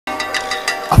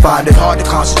I find it hard to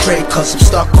concentrate cause I'm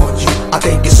stuck on you. I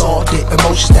think it's all the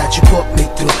emotions that you put me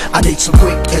through. I need some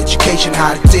quick education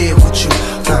how to deal with you.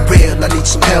 For real, I need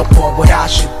some help on what I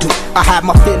should do. I had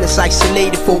my feelings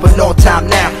isolated for a long time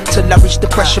now, till I reached the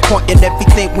pressure point and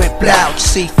everything went loud. You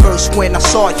see, first when I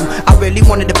saw you, I really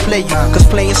wanted to play you, cause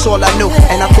playing's all I knew,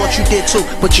 and I thought you did too.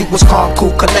 But you was calm,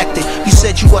 cool, collected. You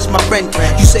said you was my friend.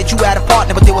 You said you had a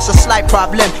partner, but there was a slight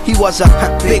problem. He was a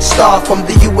big star from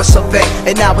the US of A,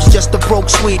 and I was just a broke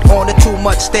Swede on a too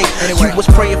much steak. You was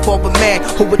praying for a man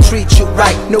who would treat you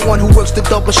right, no one who works the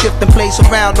double shift and plays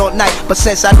around all night. But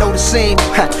since I know the scene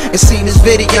and seen his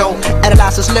video,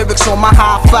 analyze his lyrics on my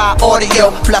hi-fi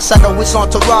audio, plus I know his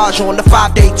entourage on the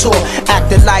 5-day tour,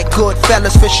 acting like good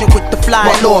fellas fishing with the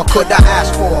flying lure. Could I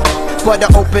ask for but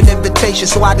an open invitation?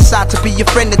 So I decided to be your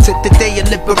friend until the day of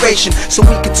liberation, so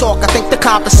we could talk. I think the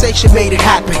conversation made it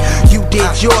happen. You did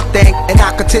your thing and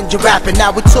I continued rapping.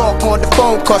 Now we talk on the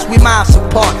phone cause we miles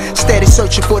apart, steady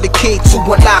searching for the key to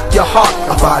unlock your heart.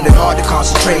 I find it hard to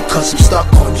concentrate cause I'm stuck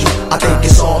on you. I think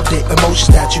it's all the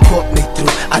emotions that you put me through.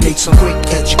 I need some quick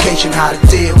education how to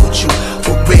deal with you.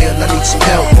 For real, I need some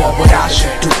help on what I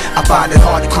should do. I find it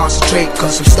hard to concentrate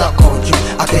cause I'm stuck on you.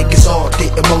 I think it's all the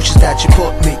emotions that you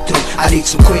put me through. I need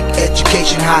some quick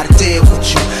education how to deal with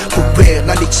you. For real,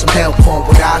 I need some help on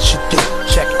what I should do.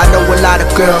 Check. I know a lot of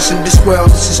girls in this world,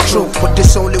 this is true, but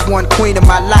there's only one queen in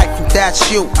my life, and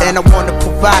that's you. And I wanna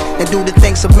provide and do the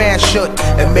things a man should,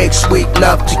 and make sweet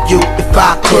love to you if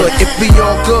I could. It be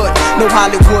all good, no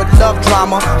Hollywood love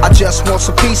drama. I just want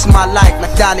some peace in my life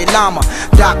like Dalai Lama.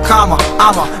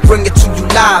 I'ma bring it to you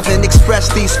live and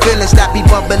express these feelings that be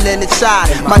bubbling inside.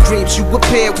 My dreams you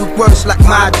appear with words like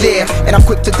my dear, and I'm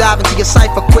quick to dive into your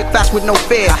cipher, quick, fast, with no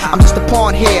fear. I'm just a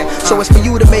pawn here, so it's for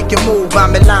you to make your move.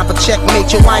 I'm in line for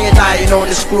checkmate, your iron on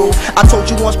this groove. I told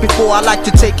you once before, I like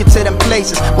to take you to them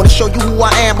places. Wanna show you who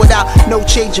I am without no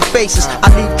change of faces. I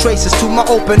leave traces to my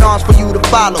open arms for you to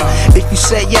follow. If you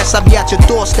say yes, I'll be at your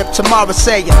doorstep tomorrow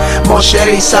saying, Mon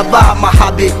chéri, ça va, my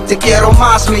habib, te quiero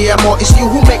más, mi amor. It's you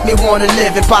who make me wanna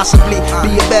live and possibly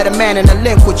be a better man and a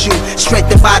link with you,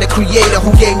 strengthened by the creator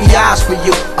who gave me eyes for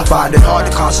you. I find it hard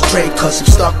to concentrate cause I'm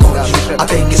stuck on you. I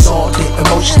think it's all the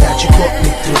emotions that you put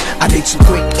me through. I need some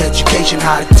quick education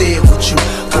how to deal with you.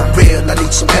 For real, I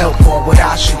need some help on what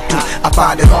I should do. I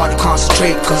find it hard to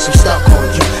concentrate cause I'm stuck on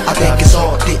you. I think it's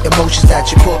all the emotions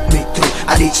that you put me through.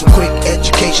 I need some quick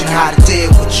education how to deal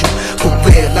with you. For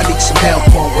real, I need some help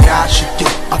on what I should do.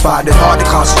 I find it hard to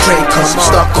concentrate cause I'm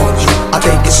stuck on you. I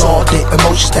think it's all the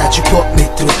emotions that you put me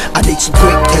through. I need some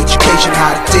quick education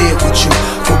how to deal with you.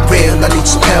 For real, I need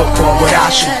some help on what I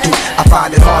should do. I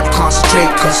find it hard to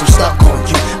concentrate cause I'm stuck on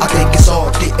you. I think it's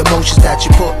all the emotions that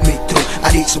you put me through.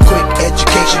 I need some quick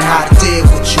education how to deal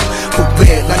with you. For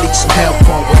real, I need some help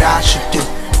on what I should do.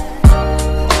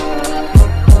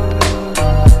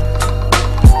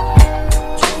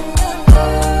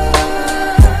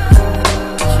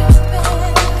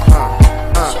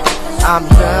 I'm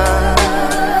done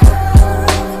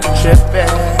trippin',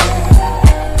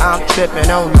 I'm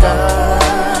trippin' on love.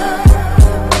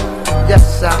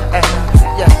 Yes I am.